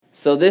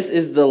So this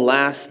is the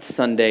last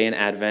Sunday in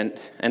Advent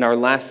and our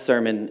last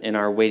sermon in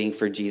our Waiting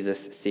for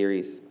Jesus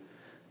series.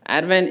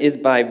 Advent is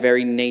by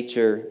very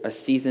nature a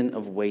season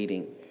of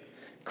waiting.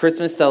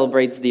 Christmas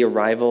celebrates the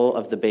arrival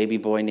of the baby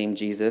boy named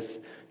Jesus,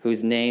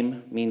 whose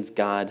name means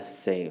God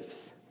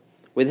saves.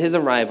 With his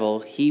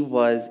arrival, he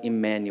was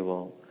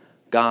Emmanuel,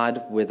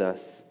 God with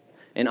us.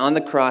 And on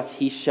the cross,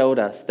 he showed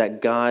us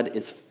that God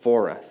is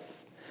for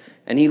us.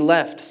 And he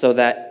left so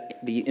that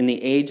in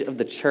the age of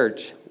the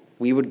church,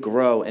 we would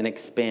grow and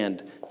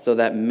expand so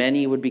that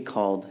many would be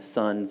called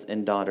sons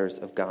and daughters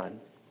of God.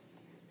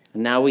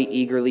 And now we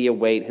eagerly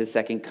await his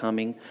second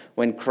coming,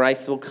 when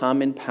Christ will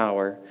come in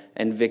power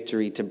and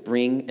victory to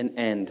bring an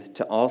end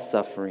to all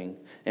suffering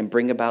and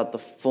bring about the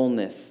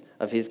fullness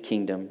of his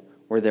kingdom,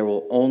 where there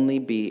will only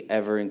be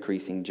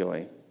ever-increasing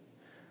joy.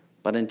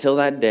 But until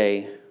that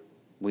day,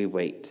 we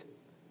wait.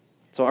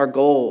 So our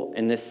goal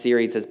in this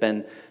series has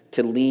been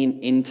to lean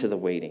into the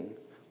waiting.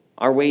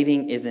 Our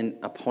waiting isn't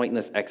a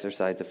pointless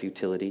exercise of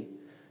futility.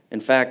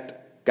 In fact,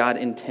 God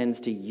intends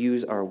to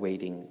use our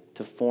waiting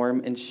to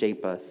form and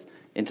shape us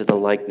into the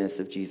likeness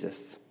of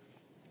Jesus.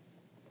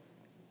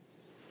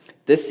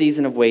 This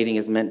season of waiting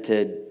is meant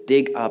to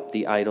dig up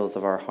the idols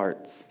of our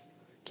hearts.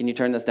 Can you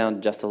turn this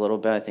down just a little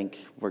bit? I think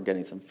we're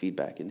getting some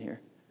feedback in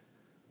here.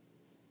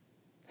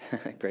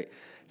 Great.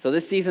 So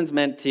this season's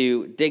meant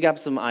to dig up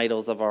some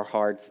idols of our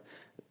hearts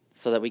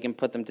so that we can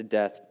put them to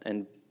death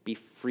and be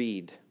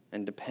freed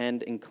and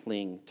depend and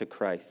cling to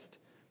Christ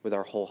with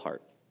our whole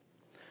heart.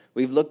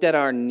 We've looked at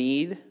our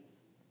need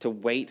to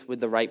wait with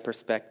the right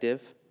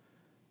perspective.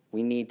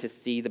 We need to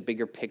see the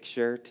bigger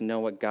picture to know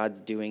what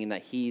God's doing and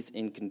that he's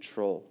in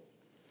control.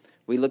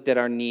 We looked at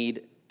our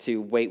need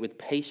to wait with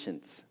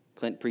patience.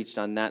 Clint preached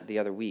on that the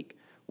other week.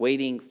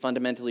 Waiting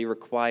fundamentally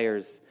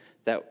requires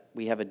that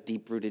we have a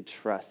deep-rooted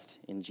trust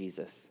in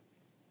Jesus.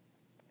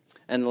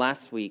 And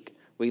last week,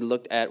 we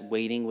looked at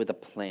waiting with a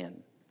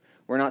plan.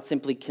 We're not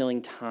simply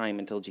killing time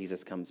until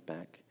Jesus comes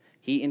back.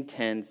 He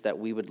intends that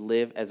we would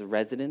live as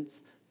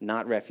residents,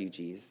 not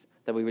refugees,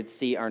 that we would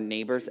see our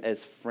neighbors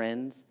as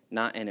friends,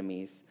 not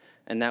enemies,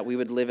 and that we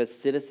would live as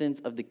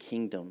citizens of the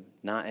kingdom,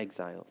 not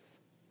exiles.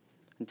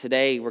 And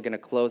today, we're going to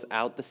close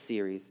out the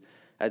series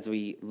as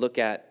we look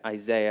at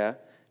Isaiah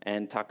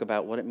and talk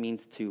about what it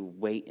means to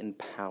wait in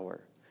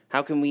power.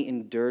 How can we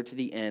endure to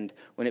the end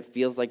when it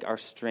feels like our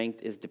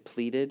strength is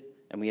depleted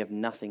and we have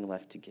nothing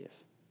left to give?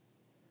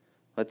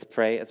 Let's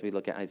pray as we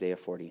look at Isaiah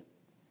 40.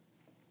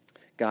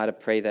 God, I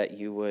pray that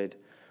you would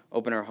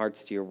open our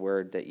hearts to your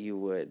word, that you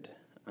would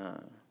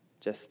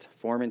just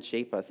form and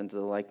shape us into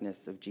the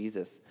likeness of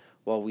Jesus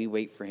while we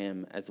wait for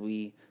him, as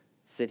we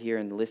sit here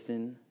and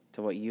listen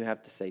to what you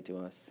have to say to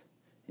us.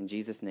 In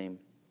Jesus' name,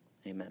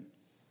 amen.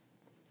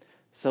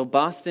 So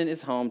Boston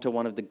is home to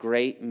one of the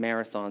great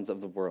marathons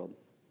of the world.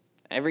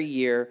 Every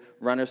year,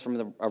 runners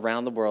from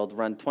around the world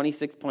run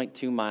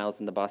 26.2 miles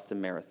in the Boston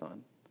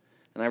Marathon.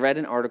 And I read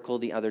an article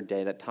the other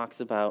day that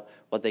talks about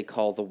what they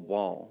call the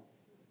wall.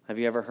 Have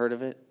you ever heard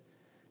of it?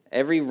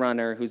 Every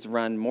runner who's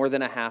run more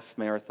than a half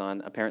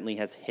marathon apparently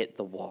has hit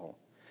the wall.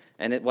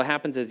 And what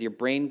happens is your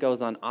brain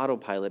goes on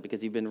autopilot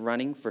because you've been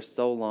running for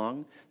so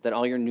long that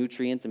all your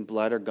nutrients and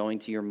blood are going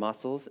to your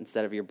muscles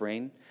instead of your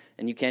brain,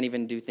 and you can't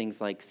even do things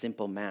like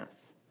simple math.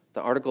 The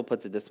article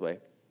puts it this way: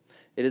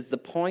 it is the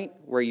point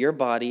where your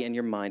body and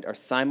your mind are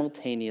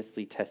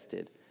simultaneously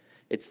tested.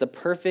 It's the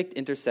perfect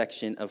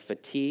intersection of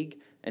fatigue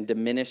and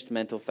diminished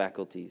mental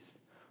faculties.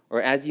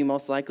 Or as you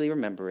most likely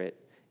remember it,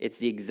 it's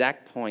the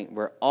exact point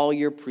where all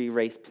your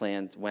pre-race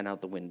plans went out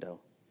the window.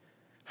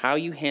 How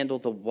you handle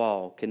the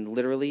wall can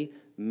literally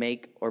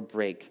make or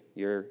break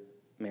your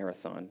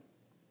marathon.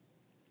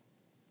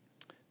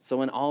 So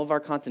when all of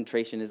our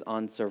concentration is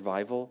on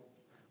survival,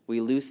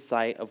 we lose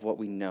sight of what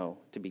we know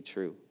to be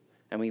true,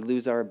 and we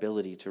lose our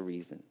ability to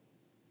reason.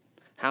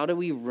 How do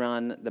we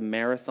run the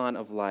marathon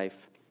of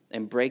life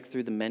and break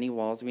through the many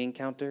walls we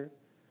encounter?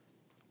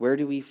 Where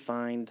do we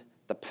find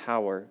the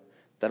power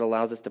that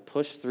allows us to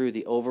push through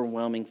the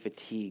overwhelming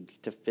fatigue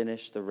to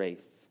finish the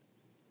race?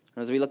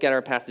 And as we look at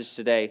our passage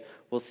today,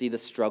 we'll see the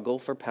struggle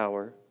for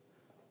power,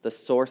 the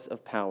source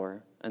of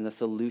power, and the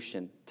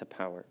solution to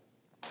power.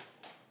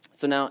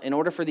 So now, in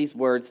order for these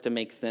words to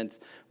make sense,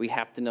 we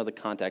have to know the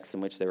context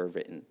in which they were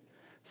written.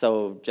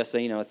 So just so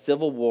you know, a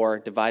civil war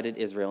divided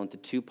Israel into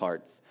two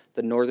parts: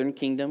 the northern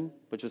kingdom,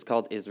 which was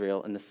called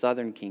Israel, and the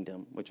southern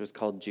kingdom, which was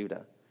called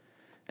Judah.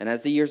 And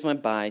as the years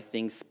went by,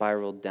 things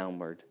spiraled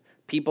downward.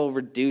 People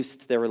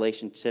reduced their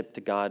relationship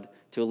to God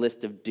to a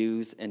list of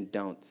do's and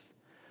don'ts.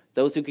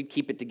 Those who could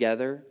keep it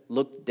together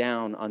looked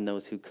down on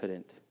those who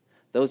couldn't.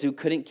 Those who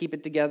couldn't keep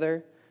it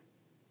together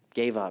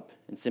gave up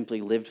and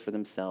simply lived for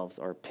themselves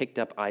or picked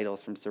up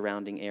idols from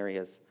surrounding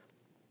areas.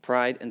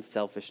 Pride and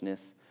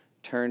selfishness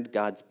turned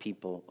God's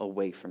people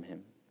away from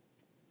him.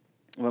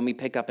 When we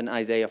pick up in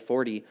Isaiah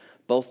 40,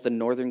 both the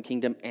northern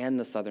kingdom and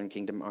the southern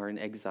kingdom are in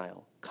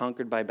exile,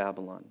 conquered by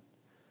Babylon.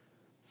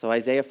 So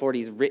Isaiah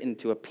 40 is written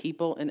to a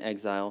people in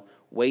exile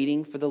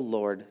waiting for the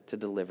Lord to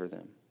deliver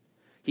them.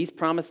 He's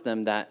promised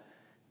them that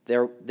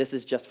this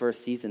is just for a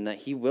season, that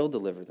he will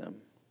deliver them.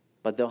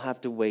 but they'll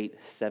have to wait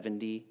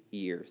 70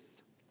 years.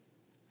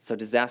 So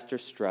disaster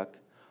struck,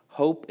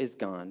 hope is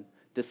gone,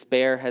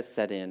 despair has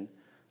set in.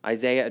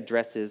 Isaiah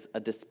addresses a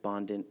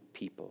despondent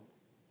people.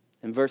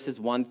 In verses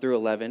 1 through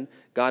 11,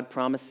 God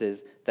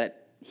promises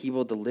that he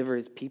will deliver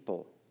his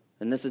people,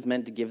 and this is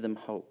meant to give them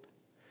hope.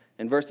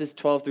 In verses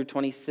 12 through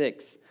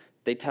 26,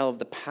 they tell of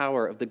the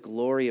power of the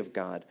glory of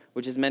God,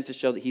 which is meant to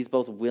show that he's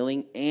both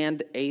willing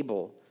and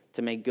able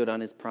to make good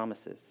on his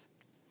promises.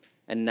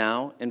 And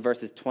now, in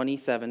verses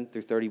 27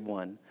 through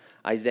 31,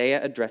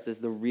 Isaiah addresses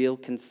the real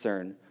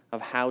concern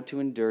of how to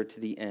endure to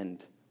the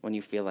end when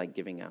you feel like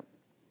giving up.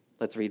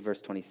 Let's read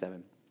verse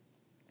 27.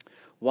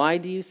 Why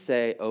do you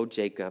say, O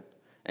Jacob,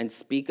 and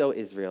speak, O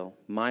Israel,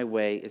 my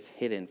way is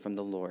hidden from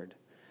the Lord,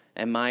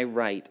 and my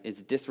right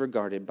is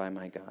disregarded by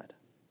my God?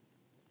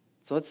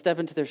 So let's step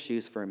into their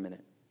shoes for a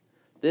minute.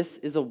 This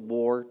is a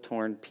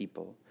war-torn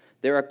people.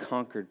 They're a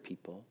conquered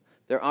people.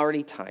 They're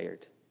already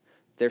tired.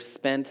 They're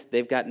spent,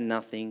 they've got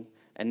nothing,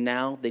 and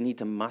now they need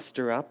to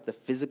muster up the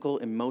physical,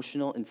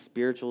 emotional, and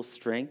spiritual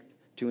strength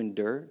to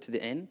endure to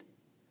the end.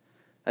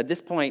 At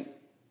this point,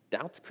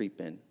 doubts creep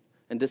in,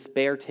 and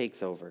despair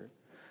takes over.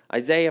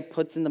 Isaiah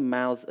puts in the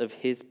mouths of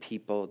his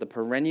people the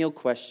perennial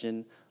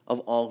question of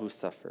all who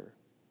suffer.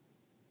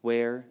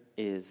 Where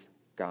is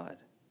God?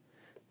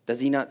 Does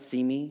he not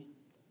see me?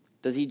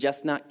 Does he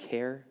just not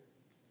care?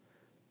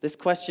 This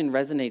question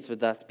resonates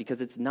with us because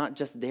it's not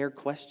just their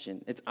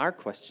question, it's our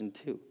question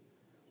too.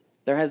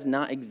 There has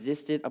not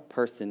existed a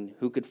person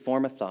who could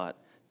form a thought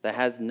that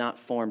has not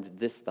formed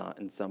this thought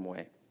in some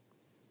way,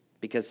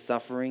 because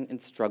suffering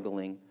and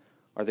struggling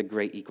are the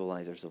great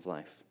equalizers of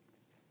life.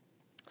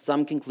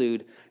 Some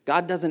conclude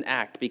God doesn't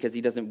act because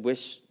he doesn't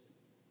wish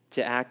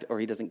to act or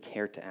he doesn't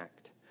care to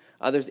act.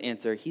 Others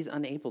answer he's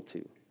unable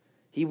to.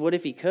 He would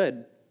if he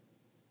could,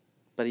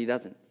 but he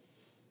doesn't.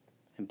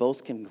 And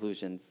both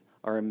conclusions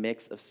are a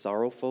mix of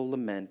sorrowful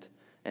lament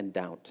and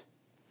doubt.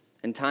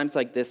 In times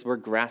like this, we're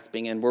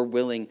grasping and we're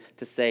willing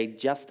to say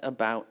just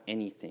about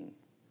anything.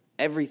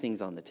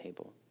 Everything's on the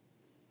table.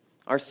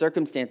 Our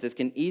circumstances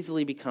can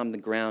easily become the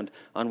ground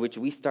on which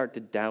we start to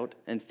doubt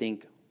and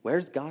think,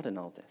 where's God in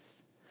all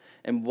this?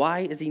 And why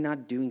is he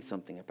not doing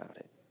something about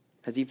it?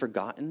 Has he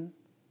forgotten?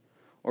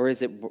 Or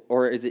is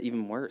it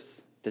even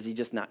worse? Does he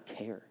just not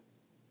care?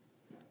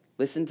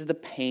 Listen to the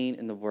pain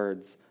in the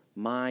words,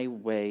 my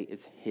way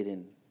is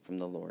hidden from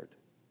the Lord.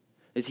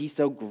 Is he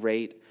so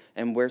great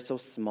and we're so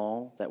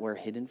small that we're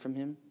hidden from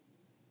him?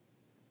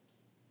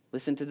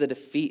 Listen to the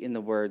defeat in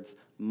the words,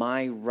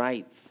 my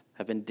rights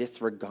have been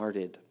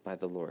disregarded by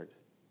the Lord.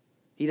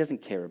 He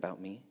doesn't care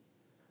about me.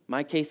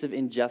 My case of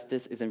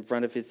injustice is in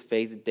front of his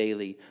face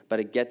daily,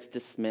 but it gets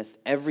dismissed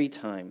every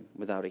time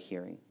without a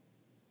hearing.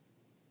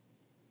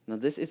 Now,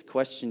 this is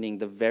questioning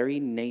the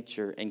very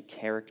nature and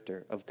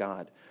character of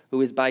God,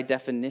 who is by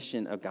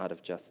definition a God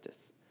of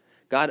justice.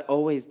 God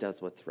always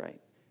does what's right.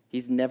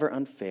 He's never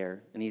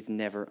unfair, and he's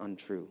never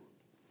untrue.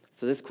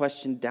 So this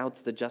question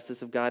doubts the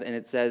justice of God, and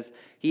it says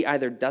he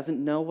either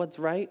doesn't know what's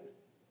right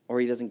or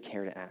he doesn't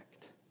care to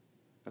act.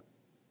 A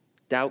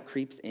doubt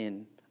creeps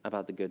in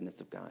about the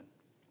goodness of God.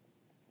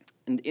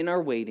 And in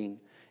our waiting,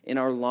 in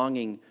our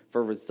longing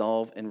for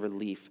resolve and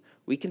relief,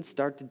 we can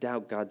start to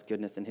doubt God's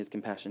goodness and his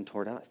compassion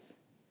toward us.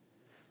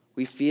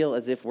 We feel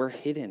as if we're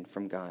hidden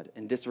from God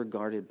and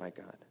disregarded by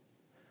God.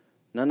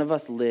 None of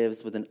us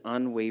lives with an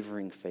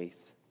unwavering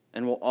faith,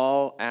 and we'll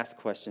all ask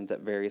questions at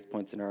various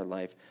points in our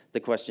life. The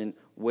question,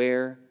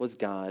 where was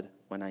God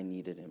when I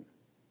needed him?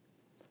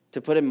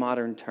 To put in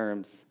modern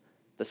terms,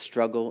 the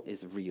struggle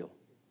is real.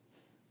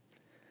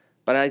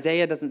 But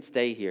Isaiah doesn't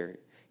stay here.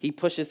 He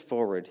pushes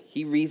forward.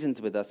 He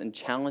reasons with us and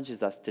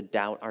challenges us to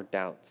doubt our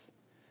doubts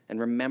and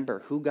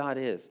remember who God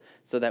is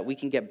so that we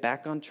can get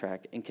back on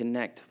track and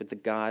connect with the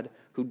God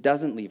who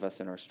doesn't leave us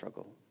in our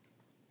struggle.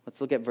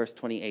 Let's look at verse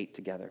 28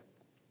 together.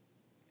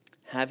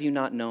 Have you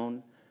not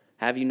known?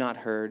 Have you not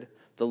heard?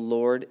 The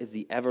Lord is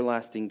the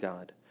everlasting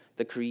God,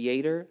 the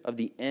creator of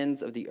the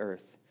ends of the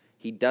earth.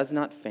 He does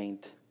not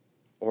faint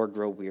or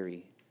grow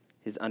weary.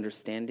 His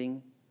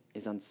understanding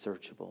is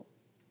unsearchable.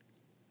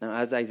 Now,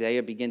 as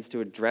Isaiah begins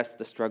to address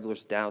the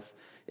struggler's doubts,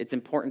 it's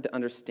important to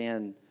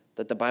understand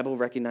that the Bible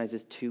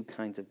recognizes two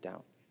kinds of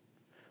doubt.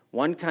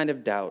 One kind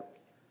of doubt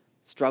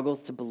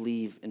struggles to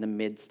believe in the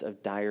midst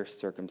of dire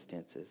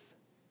circumstances.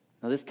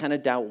 Now, this kind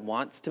of doubt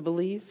wants to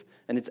believe,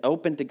 and it's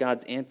open to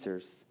God's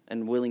answers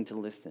and willing to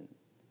listen.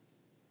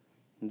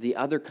 The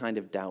other kind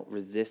of doubt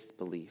resists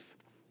belief,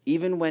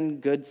 even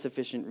when good,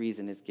 sufficient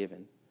reason is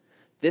given.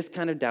 This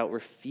kind of doubt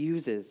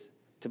refuses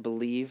to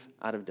believe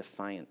out of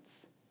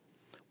defiance.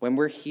 When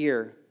we're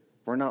here,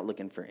 we're not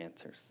looking for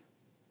answers.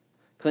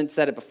 Clint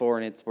said it before,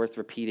 and it's worth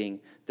repeating.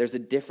 There's a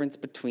difference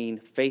between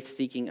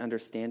faith-seeking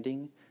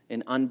understanding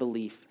and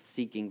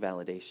unbelief-seeking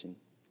validation.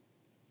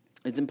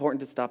 It's important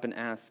to stop and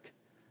ask,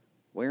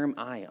 where am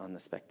I on the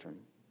spectrum?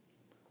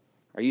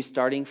 Are you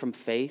starting from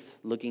faith,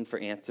 looking for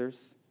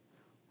answers?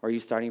 Or are you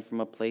starting from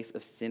a place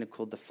of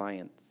cynical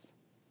defiance?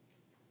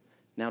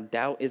 Now,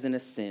 doubt isn't a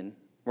sin.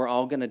 We're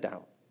all going to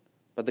doubt.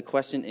 But the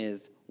question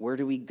is, where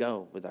do we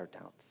go with our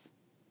doubts?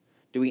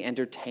 Do we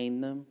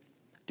entertain them?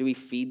 Do we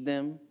feed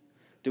them?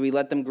 Do we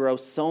let them grow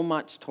so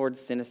much towards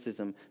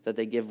cynicism that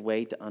they give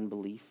way to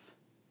unbelief?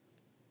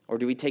 Or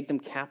do we take them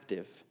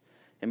captive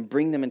and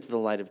bring them into the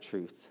light of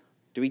truth?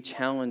 Do we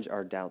challenge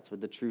our doubts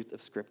with the truth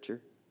of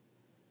Scripture?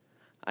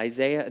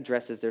 Isaiah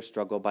addresses their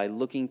struggle by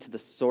looking to the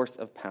source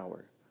of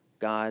power,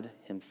 God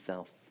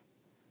himself.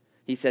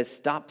 He says,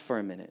 stop for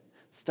a minute.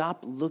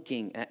 Stop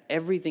looking at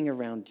everything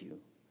around you.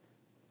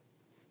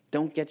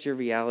 Don't get your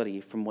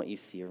reality from what you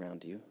see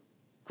around you.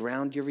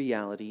 Ground your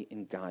reality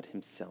in God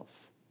himself.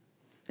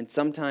 And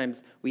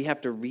sometimes we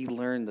have to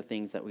relearn the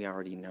things that we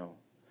already know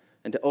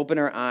and to open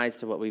our eyes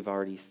to what we've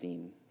already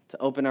seen, to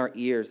open our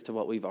ears to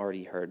what we've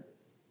already heard.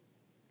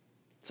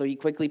 So he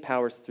quickly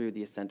powers through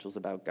the essentials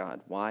about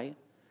God. Why?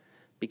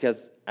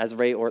 Because, as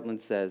Ray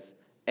Ortlund says,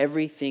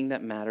 everything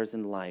that matters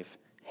in life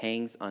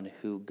hangs on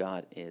who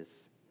God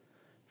is.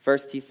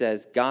 First, he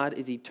says, God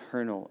is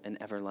eternal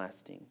and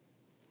everlasting.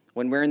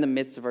 When we're in the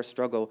midst of our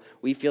struggle,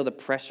 we feel the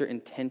pressure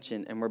and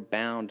tension, and we're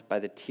bound by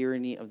the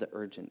tyranny of the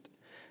urgent.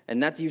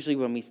 And that's usually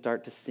when we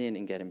start to sin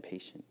and get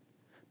impatient.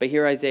 But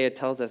here Isaiah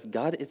tells us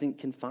God isn't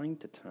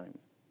confined to time.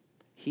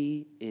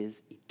 He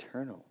is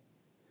eternal.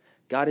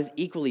 God is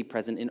equally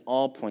present in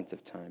all points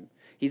of time.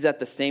 He's at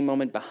the same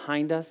moment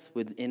behind us,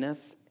 within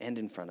us, and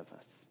in front of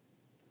us.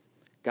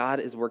 God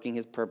is working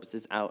his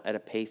purposes out at a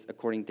pace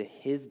according to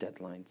his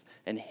deadlines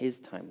and his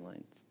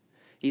timelines.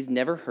 He's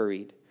never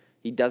hurried,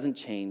 he doesn't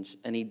change,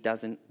 and he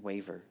doesn't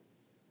waver.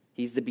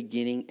 He's the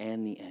beginning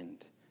and the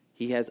end.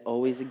 He has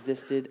always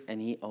existed, and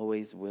he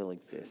always will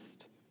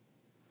exist.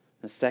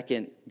 The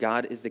second,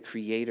 God is the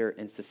creator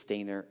and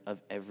sustainer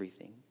of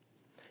everything.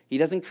 He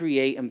doesn't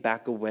create and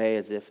back away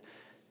as if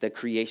the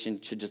creation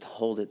should just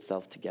hold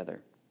itself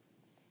together.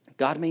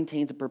 God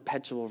maintains a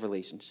perpetual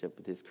relationship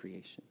with his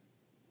creation.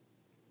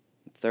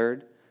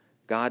 Third,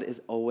 God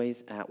is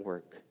always at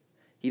work.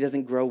 He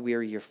doesn't grow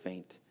weary or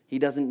faint. He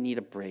doesn't need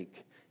a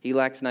break. He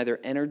lacks neither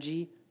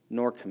energy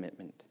nor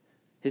commitment.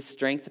 His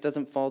strength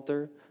doesn't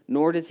falter,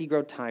 nor does he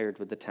grow tired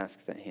with the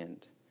tasks at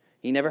hand.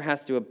 He never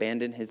has to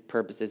abandon his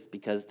purposes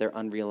because they're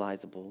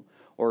unrealizable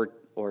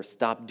or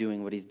stop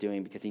doing what he's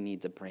doing because he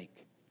needs a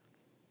break.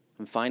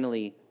 And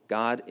finally,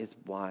 God is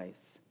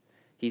wise.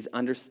 He's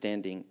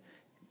understanding.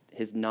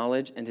 His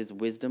knowledge and his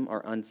wisdom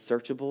are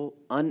unsearchable,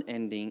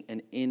 unending,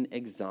 and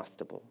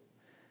inexhaustible.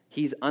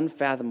 He's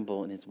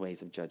unfathomable in his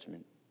ways of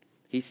judgment.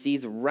 He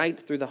sees right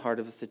through the heart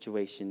of a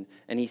situation,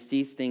 and he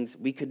sees things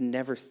we could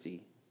never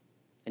see.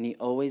 And he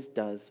always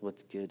does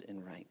what's good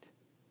and right.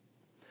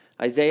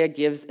 Isaiah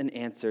gives an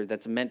answer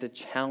that's meant to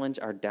challenge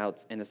our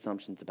doubts and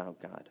assumptions about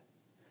God.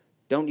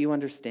 Don't you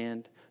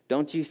understand?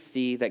 Don't you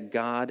see that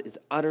God is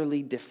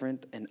utterly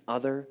different and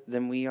other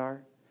than we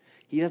are?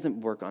 He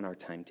doesn't work on our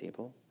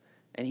timetable,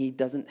 and he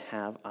doesn't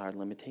have our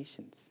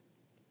limitations.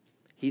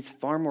 He's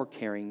far more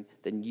caring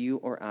than you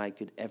or I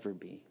could ever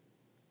be,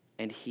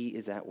 and he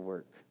is at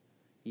work.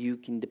 You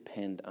can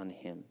depend on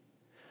him.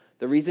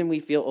 The reason we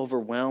feel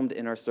overwhelmed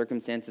in our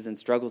circumstances and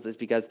struggles is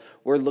because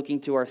we're looking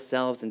to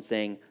ourselves and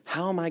saying,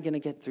 how am I going to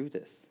get through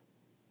this?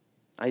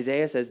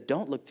 Isaiah says,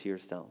 don't look to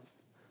yourself.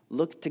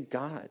 Look to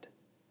God.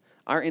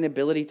 Our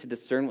inability to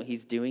discern what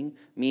he's doing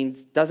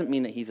doesn't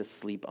mean that he's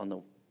asleep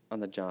on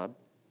the job.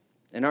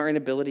 And our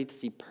inability to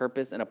see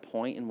purpose and a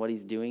point in what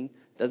he's doing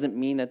doesn't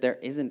mean that there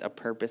isn't a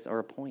purpose or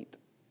a point.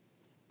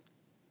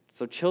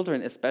 So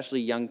children,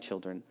 especially young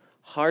children,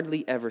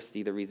 hardly ever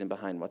see the reason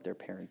behind what their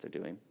parents are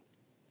doing.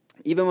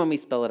 Even when we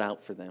spell it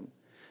out for them,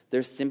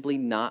 there's simply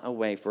not a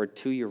way for a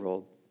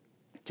 2-year-old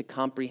to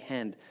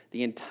comprehend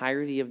the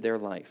entirety of their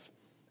life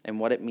and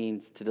what it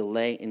means to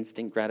delay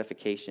instant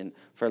gratification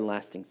for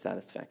lasting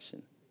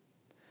satisfaction.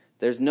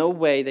 There's no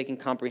way they can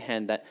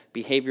comprehend that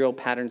behavioral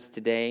patterns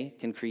today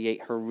can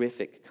create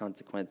horrific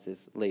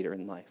consequences later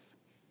in life.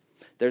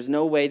 There's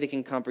no way they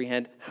can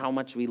comprehend how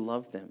much we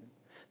love them,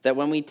 that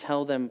when we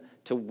tell them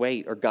to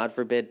wait, or God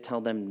forbid,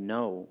 tell them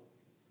no,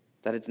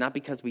 that it's not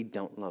because we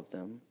don't love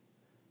them,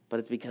 but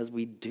it's because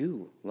we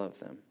do love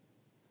them.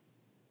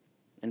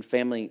 And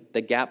family,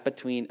 the gap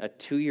between a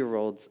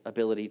 2-year-old's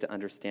ability to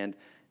understand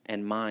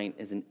and mine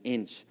is an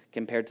inch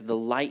compared to the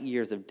light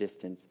years of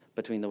distance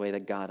between the way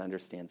that God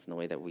understands and the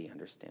way that we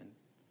understand.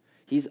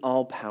 He's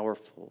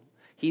all-powerful.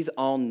 He's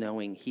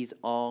all-knowing. He's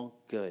all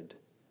good.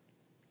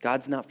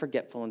 God's not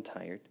forgetful and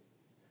tired.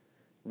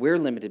 We're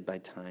limited by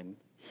time.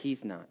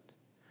 He's not.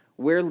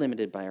 We're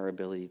limited by our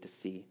ability to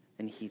see,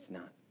 and he's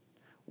not.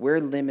 We're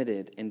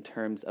limited in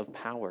terms of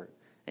power,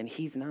 and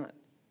he's not.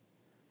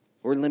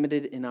 We're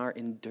limited in our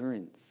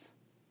endurance,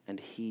 and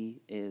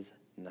he is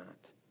not.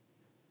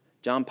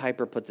 John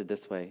Piper puts it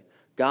this way: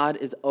 God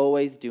is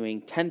always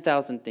doing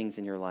 10,000 things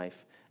in your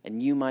life,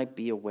 and you might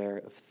be aware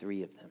of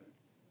 3 of them.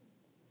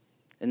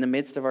 In the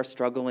midst of our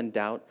struggle and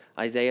doubt,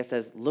 Isaiah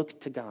says, look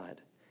to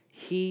God.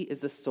 He is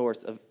the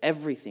source of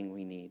everything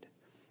we need,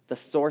 the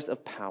source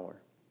of power.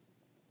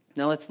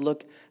 Now let's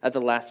look at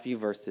the last few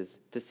verses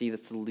to see the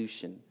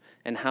solution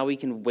and how we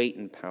can wait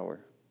in power.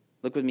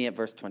 Look with me at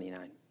verse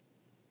 29.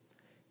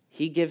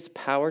 He gives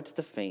power to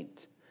the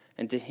faint,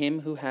 and to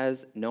him who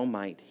has no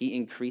might, he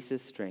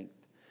increases strength.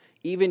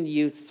 Even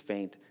youths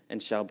faint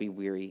and shall be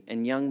weary,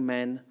 and young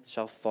men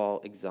shall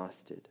fall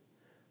exhausted.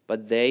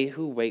 But they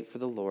who wait for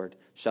the Lord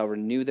shall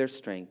renew their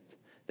strength.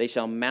 They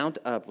shall mount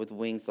up with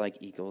wings like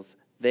eagles.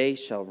 They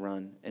shall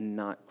run and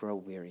not grow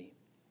weary.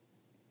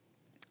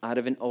 Out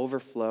of an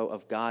overflow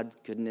of God's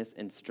goodness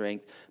and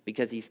strength,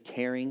 because he's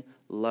caring,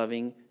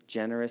 loving,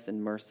 generous,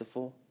 and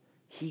merciful,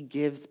 he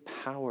gives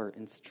power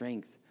and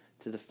strength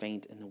to the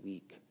faint and the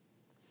weak.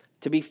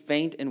 To be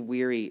faint and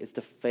weary is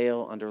to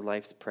fail under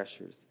life's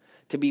pressures.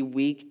 To be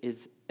weak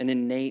is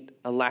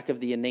a lack of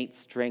the innate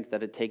strength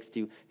that it takes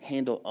to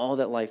handle all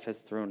that life has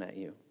thrown at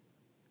you.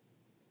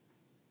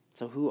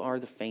 So who are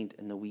the faint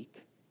and the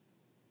weak?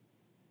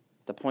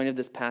 The point of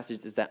this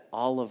passage is that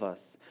all of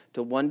us,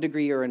 to one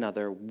degree or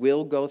another,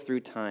 will go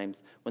through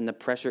times when the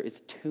pressure is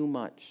too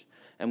much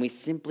and we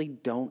simply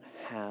don't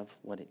have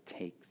what it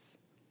takes.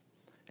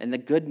 And the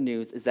good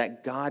news is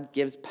that God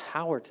gives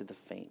power to the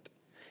faint.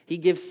 He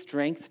gives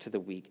strength to the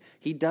weak.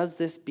 He does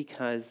this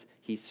because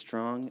he's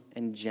strong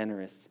and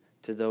generous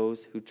to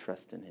those who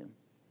trust in him.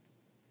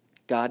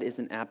 God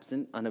isn't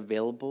absent,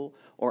 unavailable,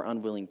 or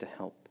unwilling to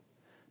help.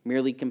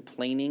 Merely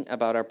complaining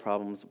about our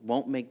problems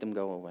won't make them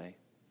go away.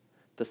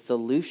 The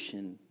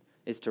solution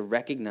is to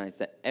recognize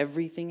that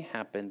everything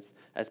happens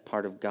as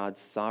part of God's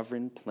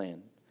sovereign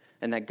plan,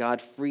 and that God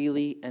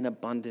freely and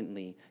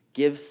abundantly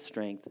gives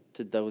strength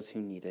to those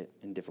who need it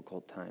in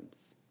difficult times.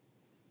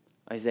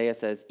 Isaiah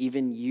says,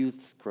 even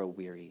youths grow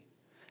weary,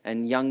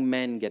 and young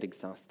men get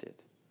exhausted.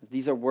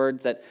 These are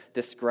words that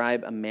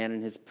describe a man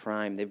in his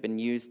prime. They've been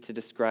used to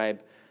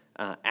describe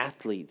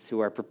athletes who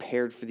are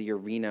prepared for the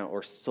arena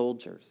or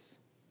soldiers.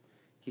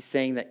 He's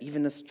saying that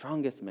even the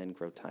strongest men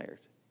grow tired.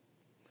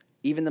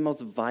 Even the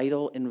most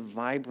vital and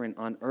vibrant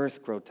on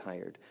earth grow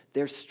tired.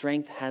 Their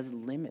strength has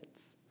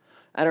limits.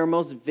 At our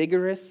most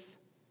vigorous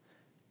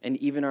and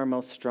even our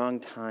most strong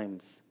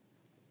times,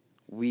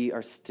 we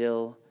are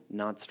still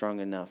not strong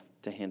enough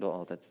to handle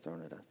all that's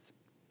thrown at us.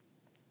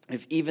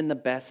 If even the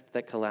best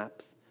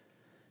collapse,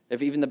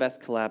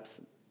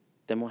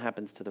 then what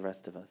happens to the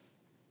rest of us?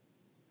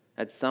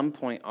 At some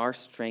point, our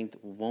strength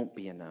won't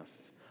be enough.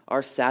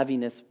 Our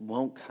savviness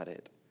won't cut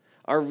it.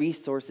 Our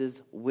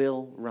resources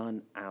will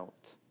run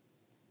out.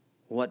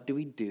 What do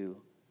we do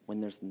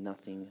when there's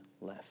nothing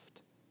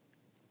left?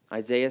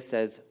 Isaiah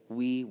says,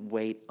 we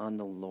wait on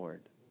the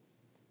Lord.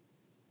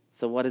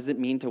 So what does it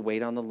mean to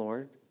wait on the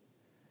Lord?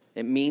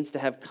 It means to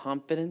have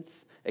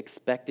confidence,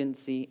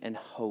 expectancy, and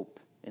hope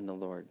in the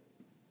Lord.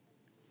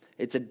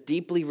 It's a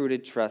deeply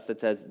rooted trust that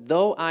says,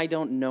 though I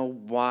don't know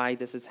why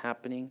this is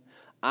happening,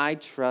 I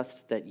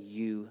trust that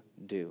you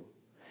do.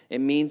 It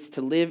means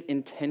to live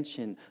in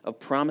tension of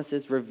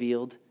promises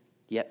revealed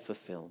yet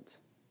fulfilled.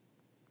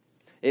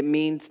 It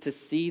means to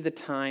see the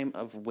time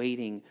of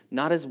waiting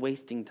not as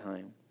wasting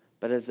time,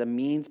 but as a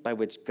means by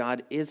which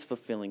God is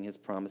fulfilling his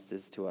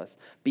promises to us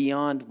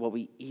beyond what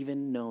we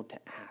even know to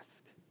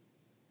ask.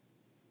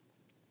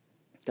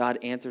 God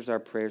answers our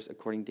prayers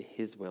according to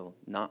his will,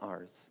 not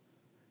ours.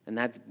 And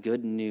that's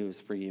good news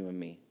for you and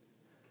me.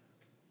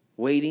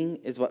 Waiting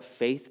is what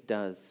faith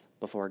does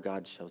before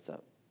God shows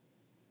up.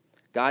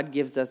 God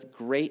gives us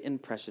great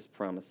and precious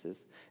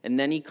promises, and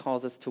then he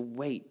calls us to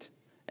wait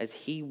as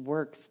he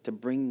works to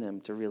bring them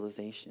to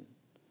realization.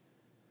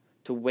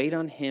 To wait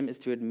on him is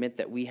to admit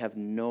that we have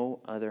no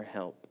other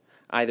help,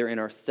 either in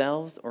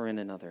ourselves or in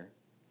another.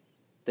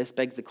 This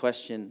begs the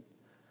question,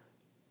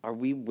 are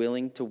we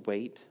willing to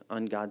wait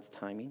on God's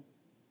timing?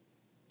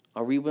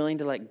 Are we willing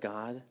to let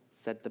God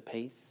set the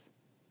pace?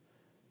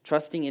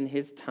 Trusting in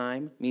his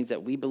time means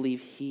that we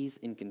believe he's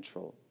in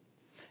control.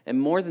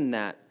 And more than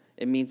that,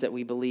 it means that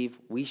we believe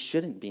we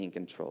shouldn't be in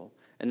control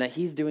and that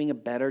he's doing a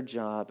better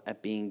job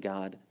at being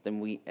God than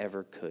we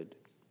ever could.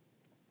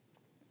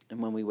 And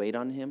when we wait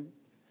on him,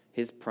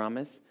 his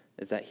promise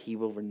is that he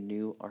will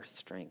renew our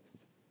strength.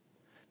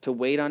 To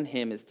wait on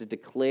him is to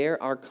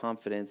declare our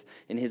confidence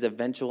in his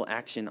eventual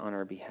action on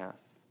our behalf.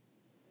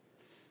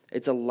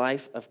 It's a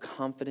life of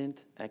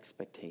confident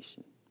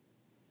expectation.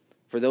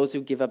 For those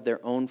who give up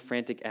their own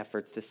frantic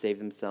efforts to save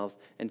themselves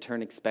and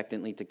turn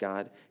expectantly to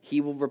God, he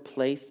will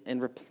replace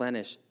and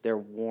replenish their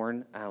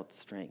worn-out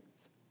strength.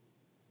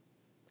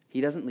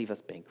 He doesn't leave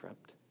us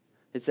bankrupt.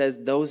 It says,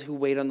 those who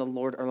wait on the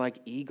Lord are like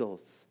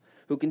eagles,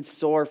 who can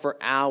soar for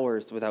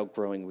hours without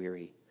growing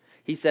weary.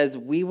 He says,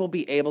 we will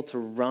be able to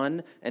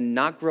run and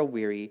not grow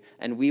weary,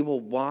 and we will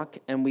walk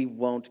and we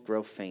won't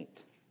grow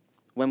faint.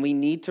 When we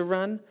need to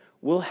run,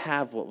 we'll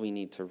have what we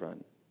need to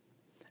run.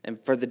 And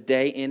for the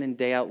day in and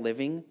day out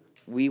living,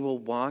 we will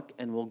walk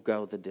and we'll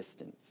go the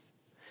distance.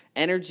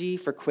 Energy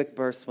for quick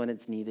bursts when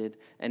it's needed,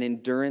 and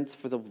endurance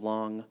for the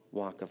long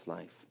walk of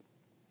life.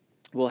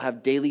 We'll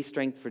have daily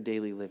strength for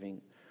daily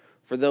living.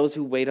 For those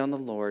who wait on the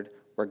Lord,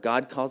 where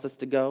God calls us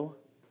to go,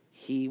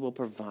 he will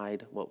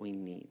provide what we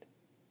need.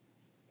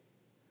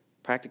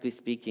 Practically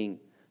speaking,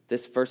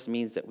 this first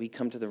means that we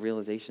come to the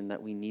realization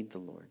that we need the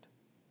Lord,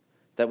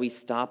 that we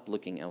stop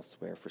looking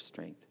elsewhere for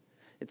strength.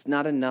 It's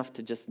not enough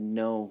to just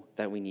know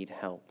that we need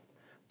help,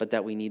 but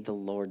that we need the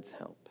Lord's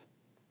help.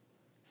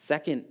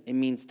 Second, it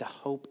means to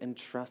hope and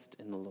trust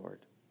in the Lord.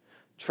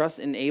 Trust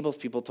enables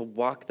people to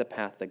walk the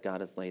path that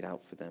God has laid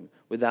out for them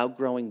without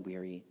growing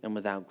weary and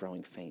without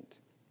growing faint.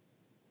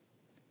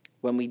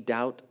 When we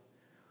doubt,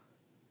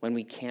 when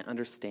we can't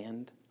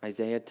understand,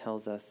 Isaiah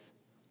tells us,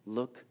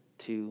 look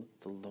to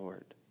the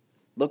Lord.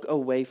 Look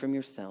away from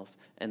yourself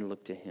and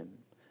look to him.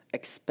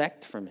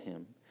 Expect from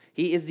him.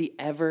 He is the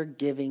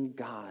ever-giving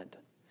God.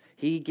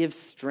 He gives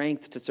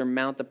strength to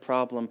surmount the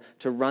problem,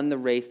 to run the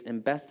race,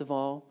 and best of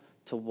all,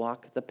 to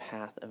walk the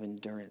path of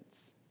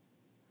endurance.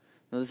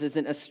 Now, this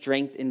isn't a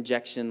strength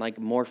injection like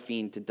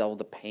morphine to dull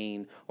the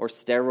pain, or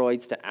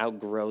steroids to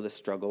outgrow the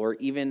struggle, or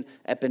even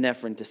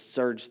epinephrine to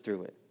surge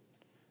through it.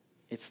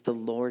 It's the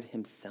Lord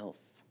himself.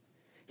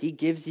 He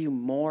gives you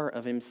more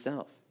of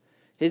himself,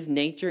 his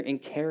nature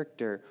and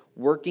character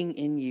working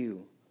in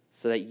you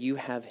so that you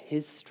have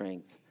his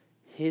strength,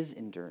 his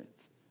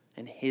endurance,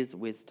 and his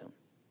wisdom.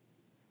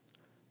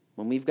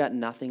 When we've got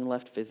nothing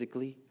left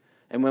physically,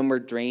 and when we're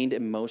drained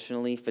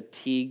emotionally,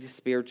 fatigued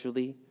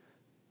spiritually,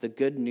 the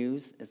good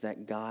news is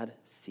that God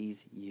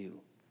sees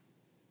you.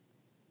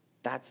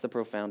 That's the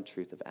profound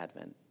truth of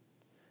Advent.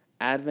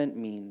 Advent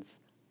means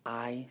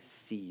I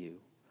see you.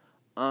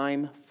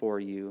 I'm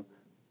for you.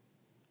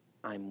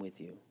 I'm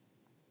with you.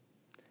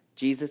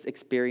 Jesus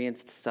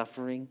experienced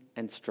suffering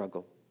and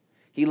struggle.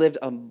 He lived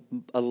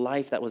a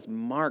life that was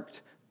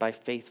marked by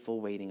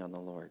faithful waiting on the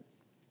Lord.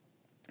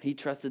 He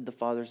trusted the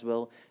Father's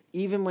will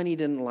even when he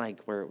didn't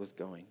like where it was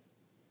going.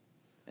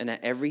 And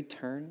at every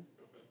turn,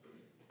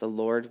 the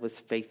Lord was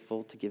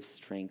faithful to give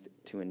strength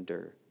to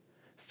endure,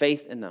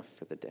 faith enough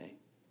for the day.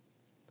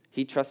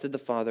 He trusted the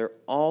Father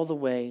all the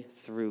way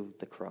through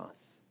the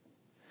cross.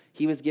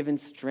 He was given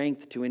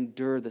strength to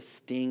endure the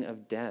sting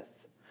of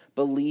death,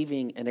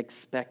 believing and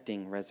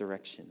expecting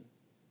resurrection.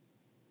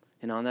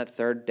 And on that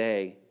third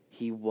day,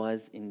 he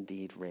was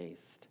indeed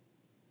raised.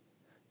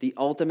 The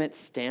ultimate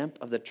stamp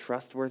of the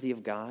trustworthy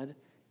of God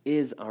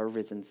is our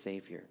risen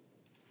Savior.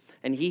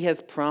 And he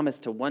has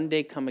promised to one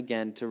day come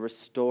again to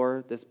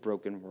restore this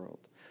broken world,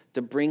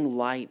 to bring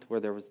light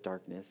where there was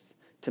darkness,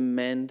 to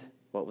mend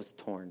what was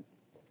torn.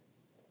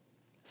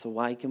 So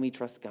why can we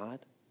trust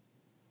God?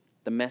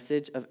 The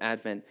message of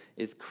Advent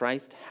is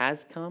Christ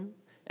has come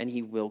and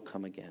he will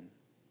come again.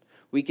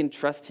 We can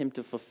trust him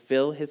to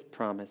fulfill his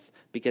promise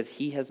because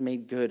he has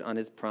made good on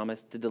his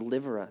promise to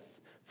deliver us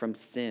from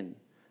sin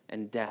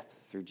and death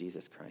through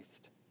Jesus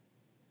Christ.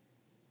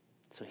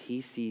 So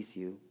he sees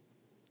you,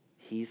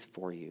 he's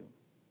for you,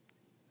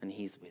 and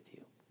he's with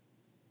you.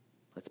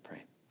 Let's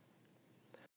pray.